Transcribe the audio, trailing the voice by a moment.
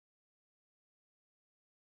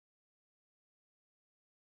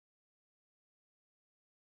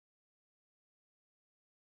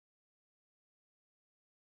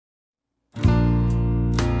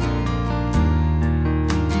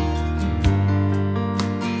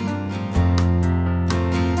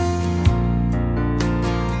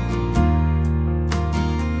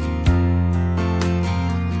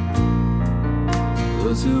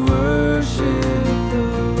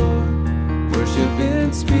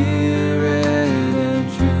spirit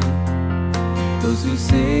and truth. Those who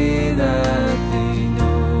say that they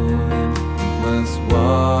know him must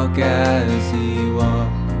walk as he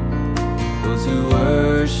walked. Those who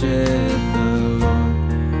worship the Lord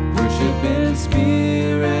worship in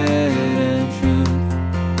spirit and truth.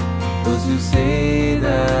 Those who say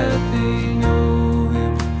that they know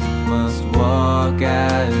him must walk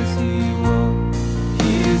as he walked.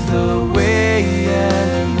 He is the way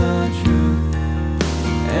and the truth,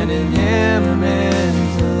 and in him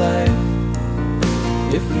is the life.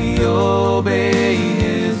 If we obey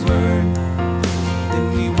his word,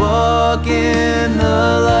 then we walk in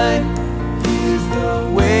the light. He is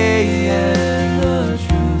the way and the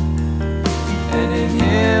truth, and in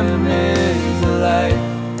him is the life.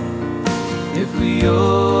 If we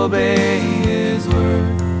obey his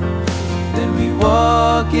word, then we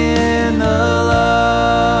walk in the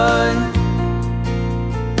light.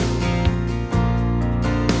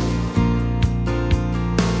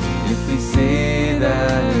 If we say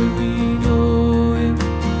that we know him,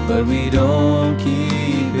 but we don't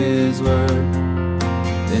keep his word,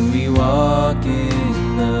 then we walk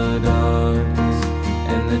in the darkness,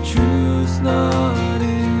 and the truth's not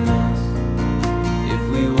in us. If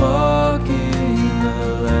we walk in the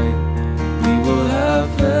light, we will have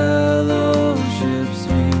fellowship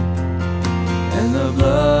sweet, and the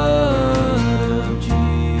blood of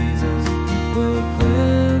Jesus will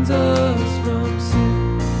cleanse us from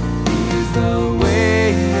sin. He is the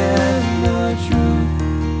way and the truth,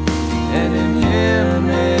 and in him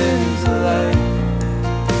is the life.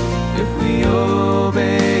 If we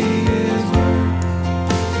obey his word,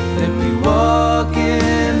 then we walk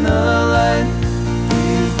in the light. He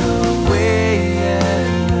is the way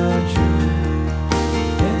and the truth,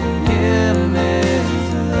 and in him is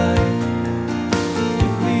the life.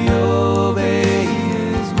 If we obey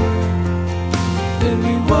his word, then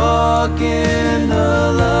we walk in the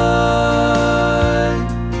light.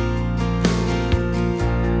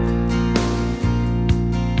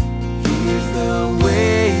 He is the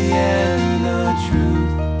way and the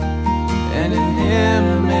truth, and in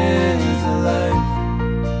him is the life.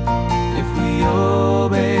 If we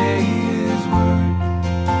obey his word,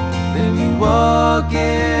 then we walk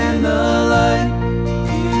in the light.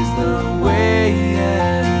 He is the way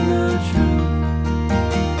and the truth,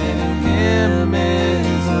 and in him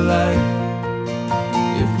is the life.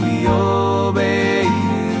 If we obey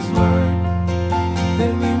his word,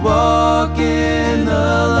 then we walk in the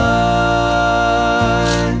light.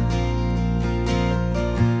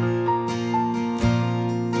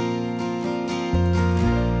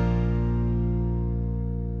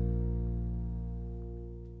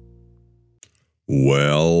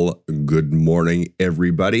 Well, good morning,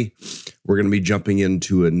 everybody. We're going to be jumping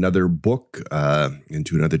into another book,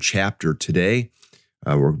 into another chapter today.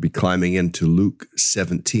 We're going to be climbing into Luke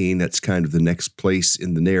 17. That's kind of the next place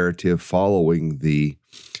in the narrative following the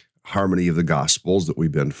harmony of the Gospels that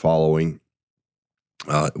we've been following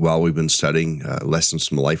while we've been studying lessons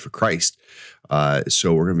from the life of Christ.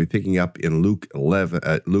 So we're going to be picking up in Luke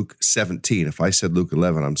 17. If I said Luke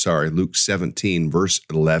 11, I'm sorry. Luke 17, verse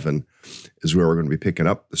 11 is where we're going to be picking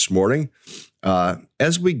up this morning.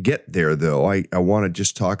 As we get there, though, I want to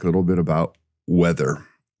just talk a little bit about weather.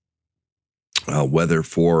 Weather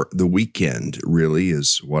for the weekend really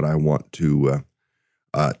is what I want to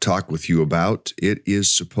talk with you about. It is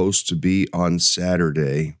supposed to be on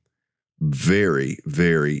Saturday. Very,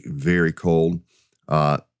 very, very cold.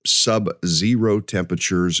 Sub-zero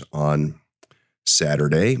temperatures on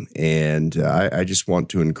Saturday. And I just want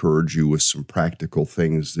to encourage you with some practical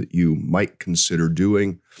things that you might consider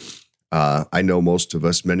doing. I know most of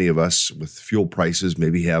us, many of us with fuel prices,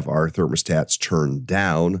 maybe have our thermostats turned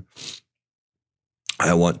down.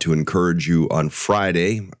 I want to encourage you on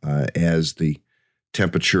Friday, as the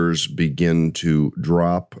temperatures begin to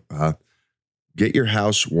drop, get your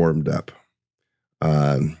house warmed up.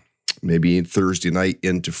 Maybe Thursday night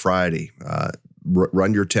into Friday,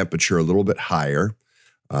 run your temperature a little bit higher,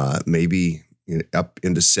 maybe up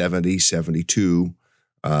into 70, 72,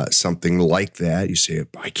 something like that. You say,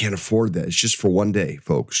 I can't afford that. It's just for one day,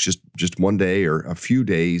 folks, just one day or a few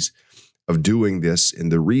days of doing this.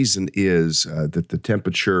 And the reason is that the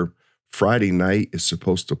temperature Friday night is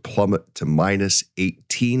supposed to plummet to minus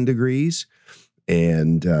 18 degrees.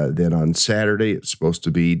 And then on Saturday, it's supposed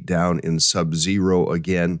to be down in sub-zero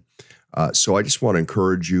again. So I just want to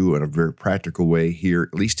encourage you in a very practical way here,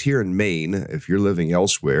 at least here in Maine. If you're living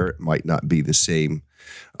elsewhere, it might not be the same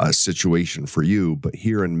situation for you. But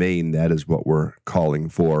here in Maine, that is what we're calling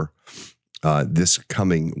for this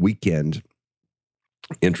coming weekend.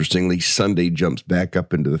 Interestingly, Sunday jumps back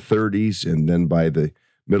up into the 30s, and then by the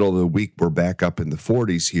middle of the week, we're back up in the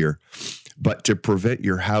 40s here. But to prevent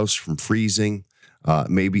your house from freezing,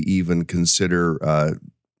 maybe even consider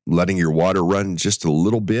letting your water run just a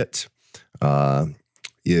little bit.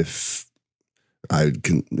 If I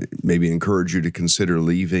can maybe encourage you to consider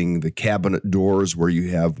leaving the cabinet doors where you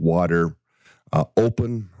have water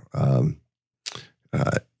open,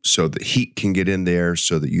 so the heat can get in there,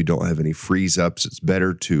 so that you don't have any freeze ups. It's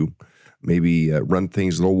better to maybe run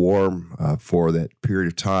things a little warm for that period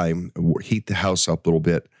of time, heat the house up a little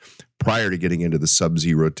bit prior to getting into the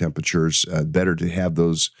sub-zero temperatures. Better to have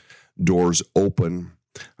those doors open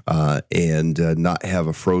and not have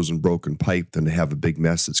a frozen, broken pipe than to have a big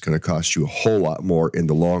mess that's going to cost you a whole lot more in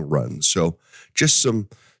the long run. So just some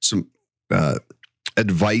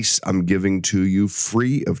advice I'm giving to you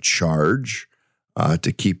free of charge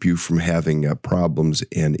to keep you from having problems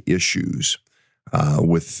and issues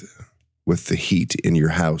with the heat in your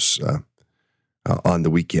house on the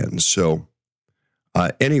weekends. So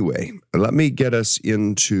anyway, let me get us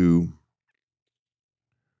into...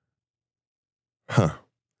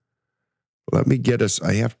 Let me get us,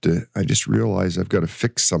 I just realized I've got to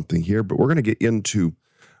fix something here, but we're going to get into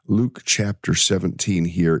Luke chapter 17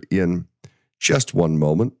 here in just one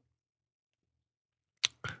moment.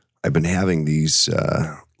 I've been having these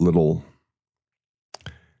little,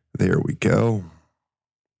 there we go.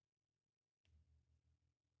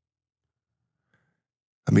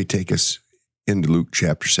 Let me take us into Luke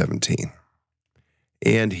chapter 17.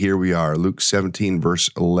 And here we are, Luke 17, verse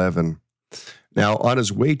 11. Now, on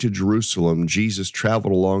his way to Jerusalem, Jesus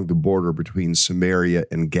traveled along the border between Samaria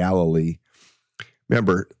and Galilee.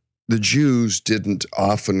 Remember, the Jews didn't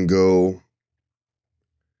often go. In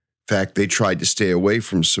fact, they tried to stay away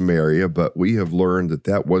from Samaria, but we have learned that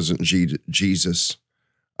that wasn't Jesus'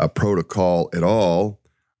 protocol at all.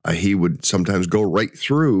 He would sometimes go right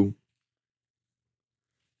through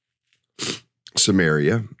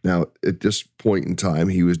Samaria. Now, at this point in time,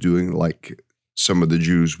 he was doing like some of the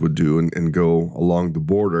Jews would do and go along the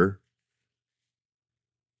border.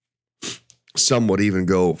 Some would even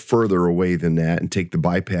go further away than that and take the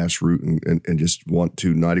bypass route and just want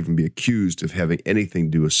to not even be accused of having anything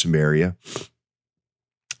to do with Samaria.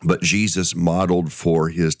 But Jesus modeled for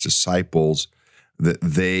his disciples that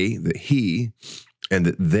he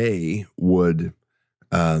would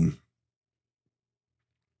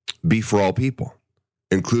be for all people,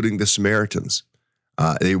 including the Samaritans.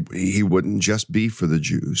 He wouldn't just be for the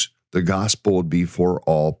Jews. The gospel would be for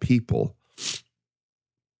all people.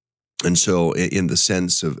 And so in the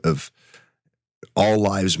sense of all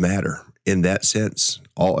lives matter, in that sense,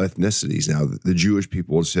 all ethnicities. Now, the Jewish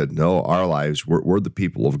people said, no, our lives, we're the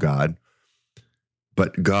people of God.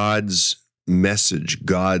 But God's message,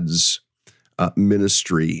 God's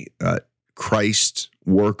ministry, Christ's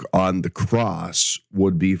work on the cross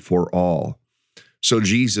would be for all. So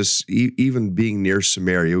Jesus, even being near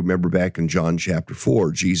Samaria, remember back in John chapter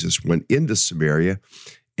 4, Jesus went into Samaria,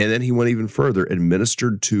 and then he went even further and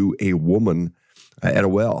ministered to a woman at a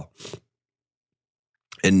well.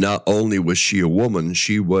 And not only was she a woman,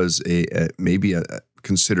 she was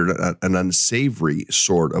considered an unsavory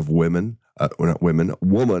sort of woman,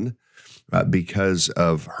 because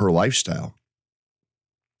of her lifestyle.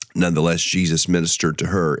 Nonetheless, Jesus ministered to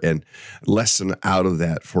her, and lesson out of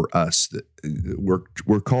that for us that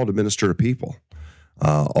we're called to minister to people,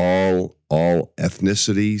 all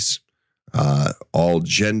ethnicities, all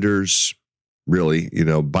genders. Really,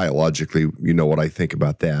 biologically, what I think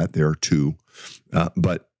about that. There are two,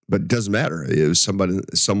 but it doesn't matter. If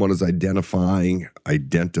someone is identifying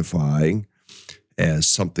as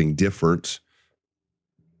something different,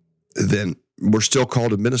 then we're still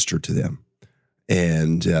called to minister to them.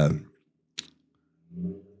 And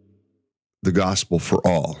the gospel for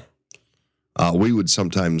all. We would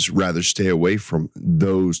sometimes rather stay away from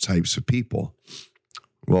those types of people.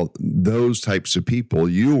 Well, those types of people,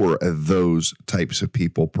 you were those types of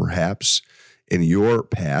people perhaps in your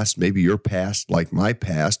past. Maybe your past, like my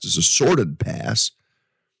past, is a sordid past.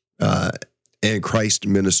 And Christ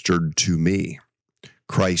ministered to me.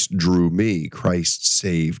 Christ drew me. Christ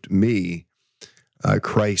saved me.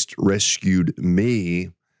 Christ rescued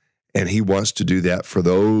me, and he wants to do that for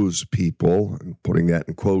those people, putting that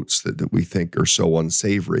in quotes, that we think are so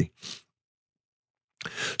unsavory.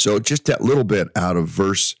 So just that little bit out of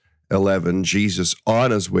verse 11, Jesus,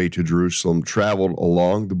 on his way to Jerusalem, traveled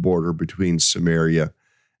along the border between Samaria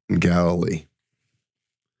and Galilee.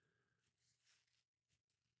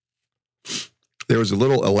 There was a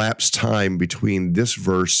little elapsed time between this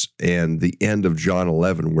verse and the end of John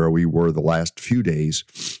 11, where we were the last few days.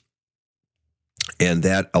 And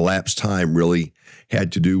that elapsed time really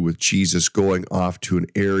had to do with Jesus going off to an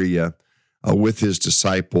area with his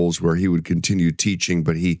disciples where he would continue teaching,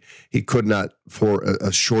 but he could not for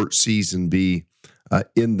a short season be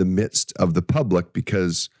in the midst of the public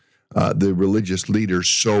because the religious leaders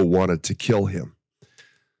so wanted to kill him.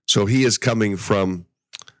 So he is coming from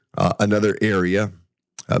another area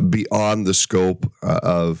beyond the scope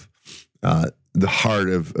of the heart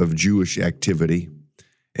of Jewish activity,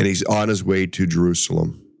 and he's on his way to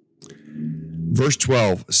Jerusalem. Verse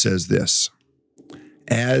 12 says this: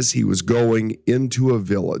 as he was going into a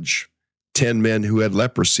village, 10 men who had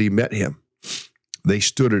leprosy met him. They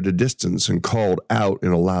stood at a distance and called out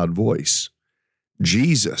in a loud voice,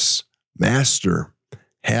 "Jesus, Master,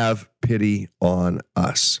 have pity on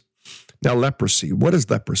us." Now, leprosy, what is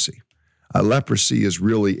leprosy? Leprosy is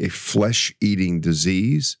really a flesh-eating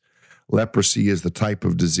disease. Leprosy is the type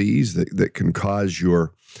of disease that can cause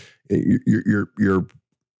your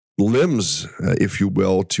limbs, if you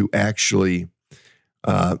will, to actually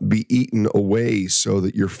be eaten away so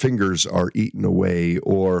that your fingers are eaten away,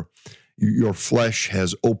 or your flesh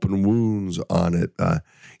has open wounds on it.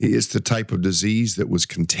 It's the type of disease that was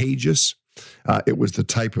contagious. It was the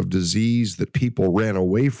type of disease that people ran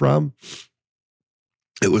away from.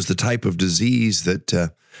 It was the type of disease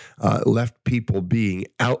that left people being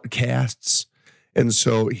outcasts. And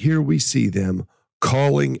so here we see them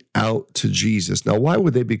calling out to Jesus. Now, why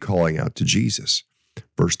would they be calling out to Jesus?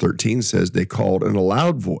 Verse 13 says they called in a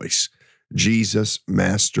loud voice, "Jesus,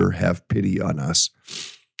 Master, have pity on us."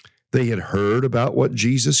 They had heard about what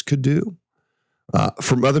Jesus could do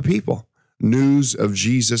from other people. News of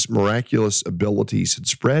Jesus' miraculous abilities had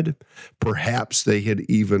spread. Perhaps they had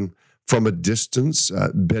even from a distance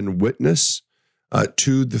been witness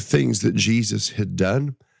to the things that Jesus had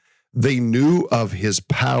done. They knew of his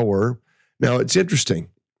power. Now, it's interesting.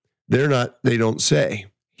 They don't say,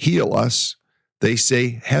 "Heal us." They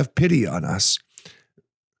say, "Have pity on us."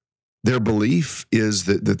 Their belief is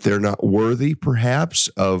that they're not worthy, perhaps,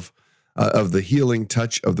 of the healing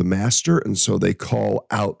touch of the Master, and so they call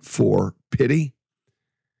out for pity.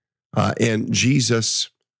 And Jesus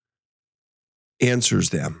answers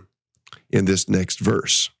them in this next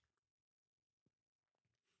verse.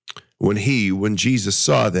 When Jesus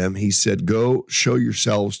saw them, he said, "Go show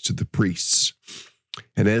yourselves to the priests."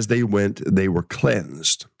 And as they went, they were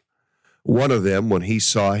cleansed. One of them, when he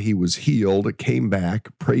saw he was healed, came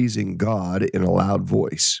back praising God in a loud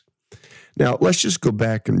voice. Now, let's just go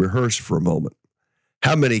back and rehearse for a moment.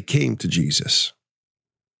 How many came to Jesus?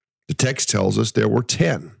 The text tells us there were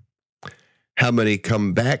 10. How many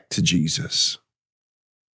come back to Jesus?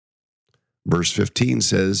 Verse 15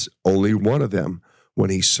 says, only one of them,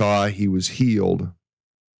 when he saw he was healed,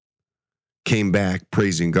 came back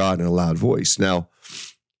praising God in a loud voice. Now,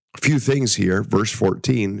 a few things here. Verse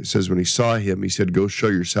 14 says, when he saw him, he said, "Go show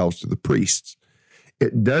yourselves to the priests."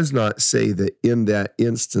 It does not say that in that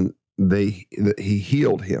instant that he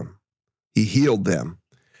healed him. He healed them.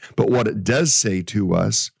 But what it does say to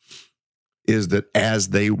us is that as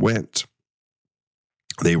they went,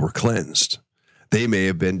 they were cleansed. They may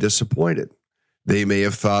have been disappointed. They may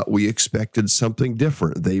have thought we expected something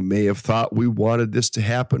different. They may have thought we wanted this to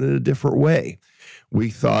happen in a different way. We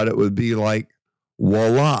thought it would be like,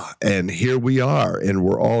 voila, and here we are, and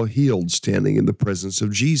we're all healed standing in the presence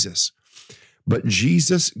of Jesus. But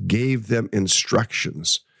Jesus gave them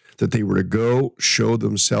instructions that they were to go show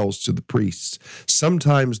themselves to the priests.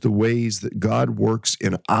 Sometimes the ways that God works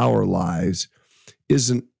in our lives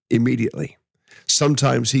isn't immediately.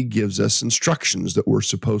 Sometimes he gives us instructions that we're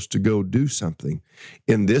supposed to go do something.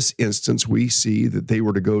 In this instance, we see that they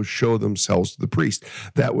were to go show themselves to the priest.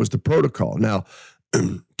 That was the protocol. Now,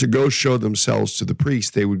 to go show themselves to the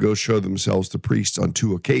priest, they would go show themselves to the priest on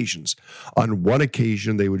two occasions. On one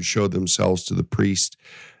occasion, they would show themselves to the priest,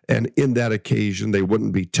 and in that occasion, they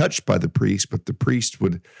wouldn't be touched by the priest, but the priest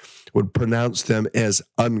would pronounce them as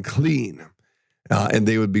unclean, and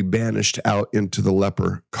they would be banished out into the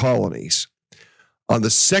leper colonies. On the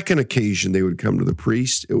second occasion they would come to the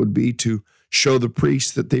priest, it would be to show the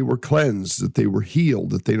priest that they were cleansed, that they were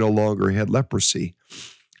healed, that they no longer had leprosy,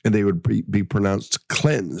 and they would be pronounced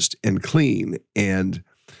cleansed and clean, and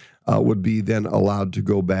would be then allowed to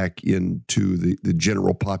go back into the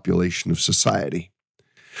general population of society.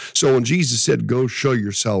 So when Jesus said, "Go show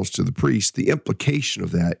yourselves to the priest," the implication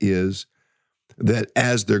of that is that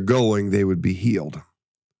as they're going, they would be healed.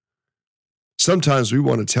 Sometimes we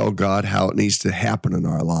want to tell God how it needs to happen in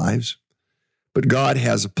our lives, but God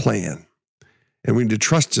has a plan, and we need to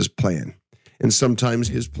trust his plan. And sometimes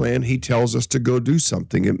his plan, he tells us to go do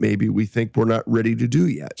something that maybe we think we're not ready to do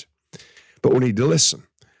yet. But we need to listen.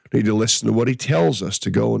 We need to listen to what he tells us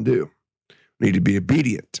to go and do. We need to be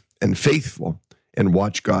obedient and faithful and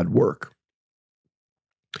watch God work.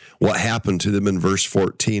 What happened to them in verse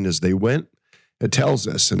 14 as they went? It tells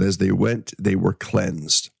us, and as they went, they were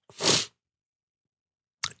cleansed.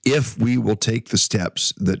 If we will take the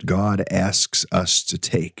steps that God asks us to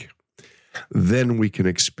take, then we can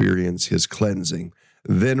experience his cleansing.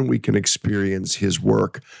 Then we can experience his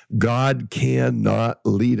work. God cannot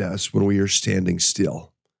lead us when we are standing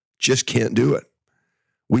still. Just can't do it.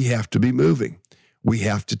 We have to be moving. We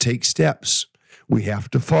have to take steps. We have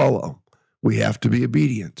to follow. We have to be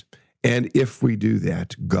obedient. And if we do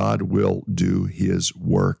that, God will do his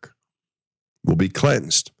work. We'll be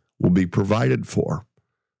cleansed. We'll be provided for.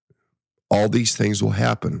 All these things will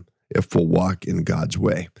happen if we'll walk in God's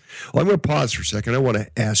way. Well, I'm going to pause for a second. I want to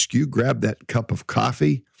ask you, grab that cup of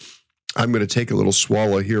coffee. I'm going to take a little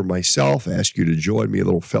swallow here myself, ask you to join me, a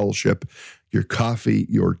little fellowship, your coffee,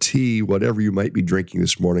 your tea, whatever you might be drinking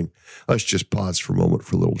this morning. Let's just pause for a moment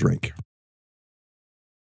for a little drink.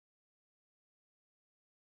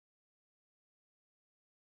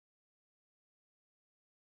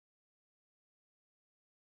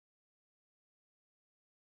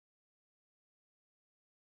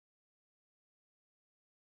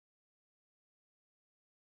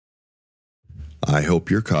 I hope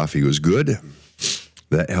your coffee was good.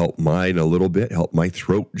 That helped mine a little bit, helped my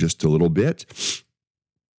throat just a little bit.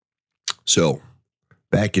 So,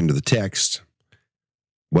 back into the text,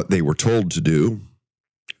 what they were told to do,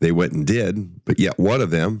 they went and did, but yet one of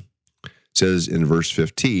them says in verse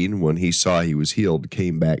 15, when he saw he was healed,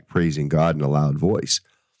 came back praising God in a loud voice.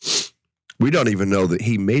 We don't even know that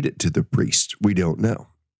he made it to the priest. We don't know.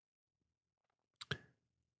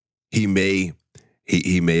 He may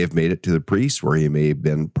have made it to the priest, where he may have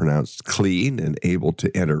been pronounced clean and able to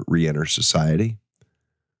re-enter society.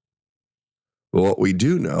 But what we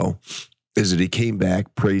do know is that he came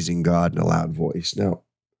back praising God in a loud voice. Now,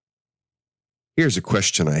 here's a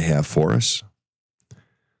question I have for us.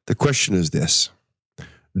 The question is this: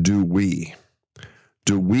 do we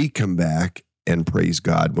come back and praise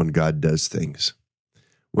God when God does things,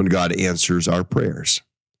 when God answers our prayers?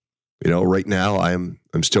 You know, right now I'm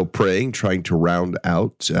still praying, trying to round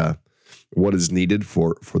out what is needed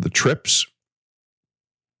for the trips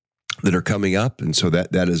that are coming up, and so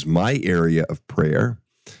that is my area of prayer.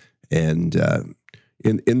 And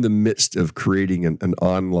in the midst of creating an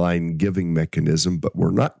online giving mechanism, but we're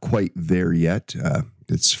not quite there yet.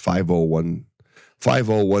 It's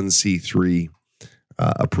 501c3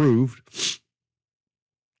 approved,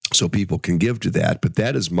 so people can give to that. But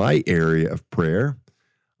that is my area of prayer.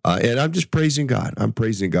 And I'm just praising God. I'm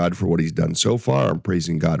praising God for what he's done so far. I'm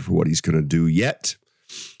praising God for what he's going to do yet,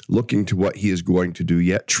 looking to what he is going to do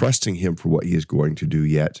yet, trusting him for what he is going to do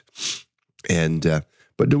yet. And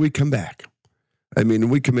but do we come back? I mean, when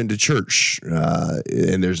we come into church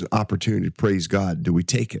and there's an opportunity to praise God, do we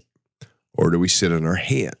take it? Or do we sit on our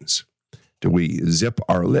hands? Do we zip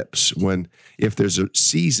our lips? If there's a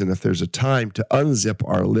season, if there's a time to unzip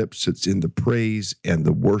our lips, it's in the praise and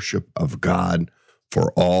the worship of God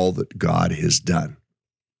for all that God has done.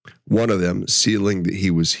 One of them, sealing that he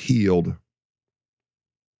was healed,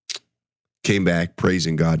 came back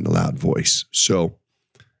praising God in a loud voice. So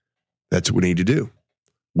that's what we need to do.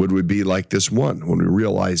 Would we be like this one when we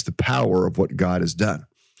realize the power of what God has done?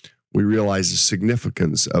 We realize the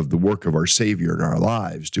significance of the work of our Savior in our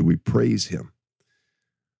lives. Do we praise him?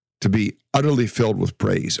 To be utterly filled with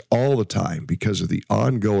praise all the time because of the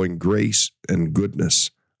ongoing grace and goodness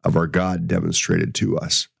of our God demonstrated to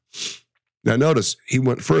us. Now notice, he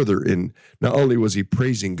went further in, not only was he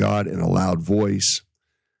praising God in a loud voice,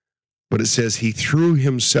 but it says he threw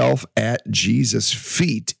himself at Jesus'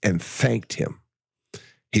 feet and thanked him.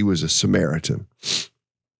 He was a Samaritan.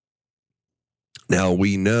 Now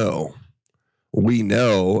we know,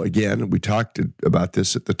 again, we talked about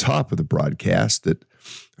this at the top of the broadcast, that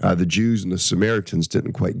the Jews and the Samaritans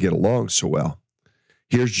didn't quite get along so well.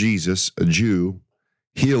 Here's Jesus, a Jew,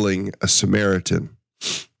 healing a Samaritan.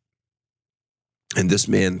 And this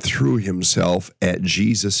man threw himself at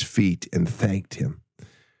Jesus' feet and thanked him.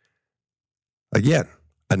 Again,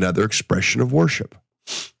 another expression of worship.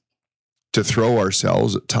 To throw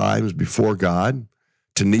ourselves at times before God,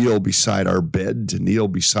 to kneel beside our bed, to kneel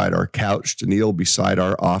beside our couch, to kneel beside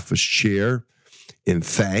our office chair in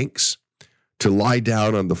thanks, to lie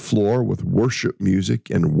down on the floor with worship music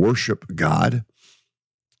and worship God,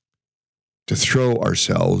 to throw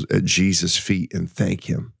ourselves at Jesus' feet and thank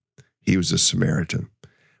him. He was a Samaritan.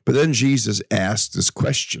 But then Jesus asked this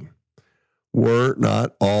question: were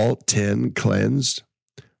not all 10 cleansed?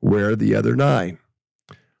 Where are the other 9?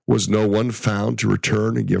 Was no one found to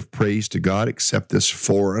return and give praise to God except this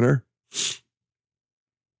foreigner?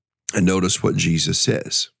 And notice what Jesus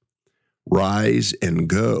says. Rise and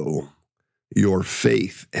go. Your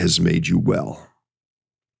faith has made you well.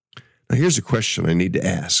 Now, here's a question I need to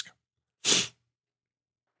ask.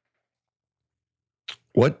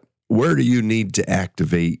 Where do you need to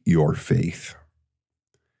activate your faith?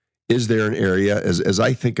 Is there an area, as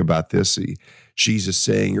I think about this, Jesus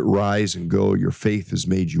saying, rise and go, your faith has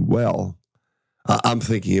made you well. I'm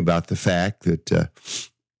thinking about the fact that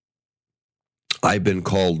I've been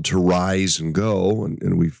called to rise and go,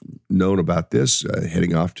 and we've known about this,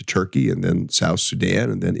 heading off to Turkey and then South Sudan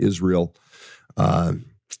and then Israel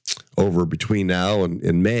over between now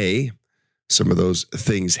and May, some of those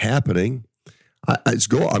things happening.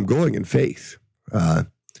 I'm going in faith,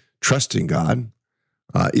 trusting God.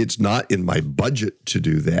 It's not in my budget to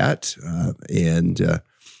do that,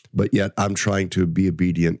 but yet I'm trying to be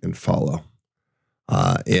obedient and follow,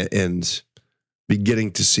 and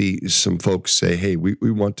beginning to see some folks say, "Hey, we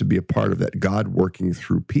want to be a part of that." God working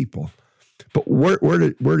through people, but where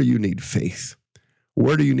do you need faith?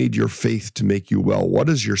 Where do you need your faith to make you well? What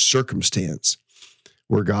is your circumstance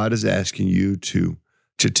where God is asking you to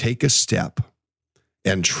take a step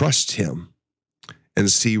and trust Him and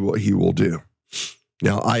see what He will do?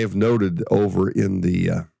 Now, I have noted over in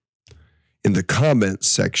the comments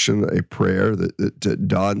section a prayer that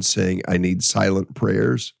Don's saying, I need silent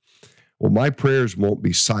prayers. Well, my prayers won't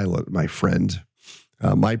be silent, my friend.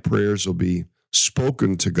 My prayers will be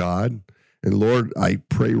spoken to God. And Lord, I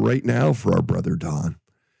pray right now for our brother Don.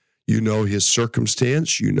 You know his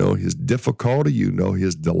circumstance. You know his difficulty. You know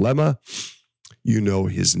his dilemma. You know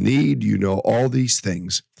his need. You know all these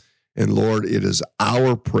things. And Lord, it is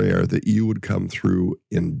our prayer that you would come through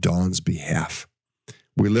in Don's behalf.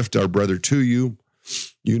 We lift our brother to you.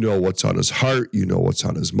 You know what's on his heart. You know what's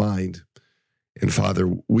on his mind. And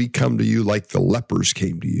Father, we come to you like the lepers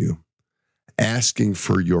came to you, asking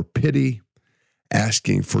for your pity,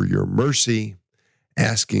 asking for your mercy,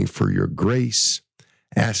 asking for your grace,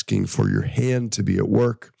 asking for your hand to be at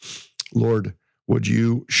work. Lord, would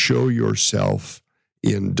you show yourself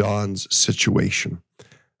in Don's situation?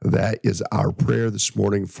 That is our prayer this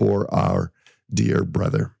morning for our dear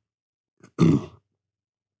brother.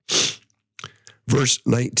 Verse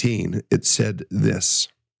 19, it said this.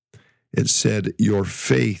 It said, your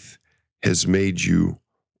faith has made you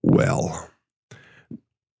well.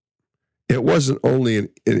 It wasn't only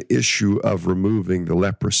an issue of removing the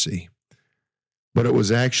leprosy, but it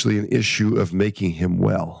was actually an issue of making him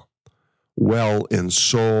well. Well in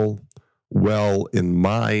soul, well in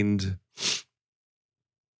mind,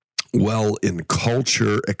 well in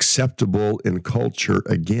culture, acceptable in culture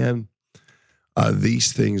again.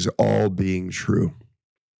 These things all being true.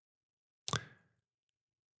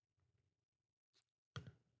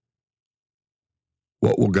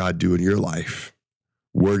 What will God do in your life?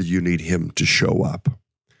 Where do you need Him to show up?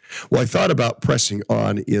 Well, I thought about pressing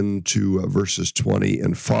on into verses 20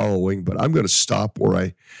 and following, but I'm going to stop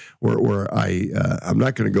I'm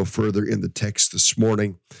not going to go further in the text this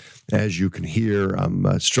morning. As you can hear,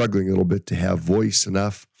 I'm struggling a little bit to have voice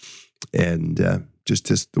enough, and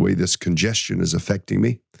just the way this congestion is affecting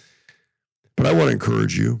me. But I want to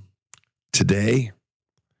encourage you today,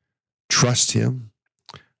 trust Him.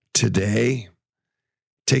 Today,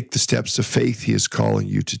 take the steps of faith He is calling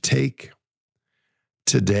you to take.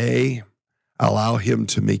 Today, allow Him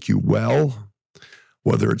to make you well,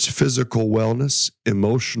 whether it's physical wellness,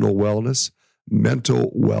 emotional wellness,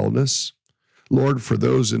 mental wellness. Lord, for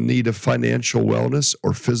those in need of financial wellness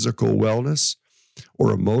or physical wellness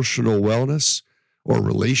or emotional wellness or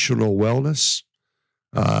relational wellness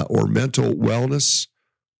or mental wellness,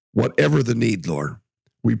 whatever the need, Lord,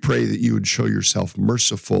 we pray that you would show yourself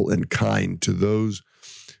merciful and kind to those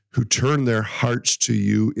who turn their hearts to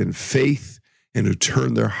you in faith and who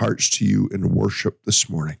turn their hearts to you in worship this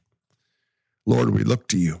morning. Lord, we look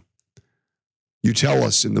to you. You tell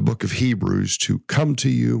us in the book of Hebrews to come to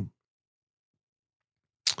you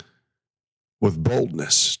with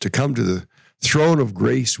boldness, to come to the throne of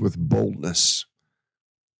grace with boldness.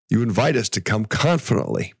 You invite us to come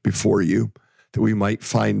confidently before you that we might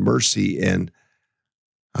find mercy and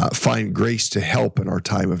find grace to help in our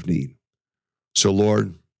time of need. So,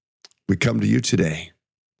 Lord, we come to you today.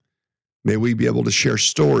 May we be able to share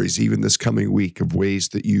stories even this coming week of ways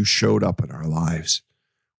that you showed up in our lives.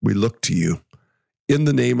 We look to you. In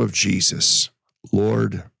the name of Jesus,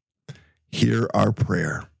 Lord, hear our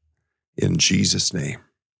prayer. In Jesus' name,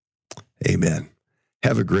 amen.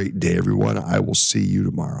 Have a great day, everyone. I will see you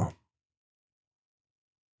tomorrow.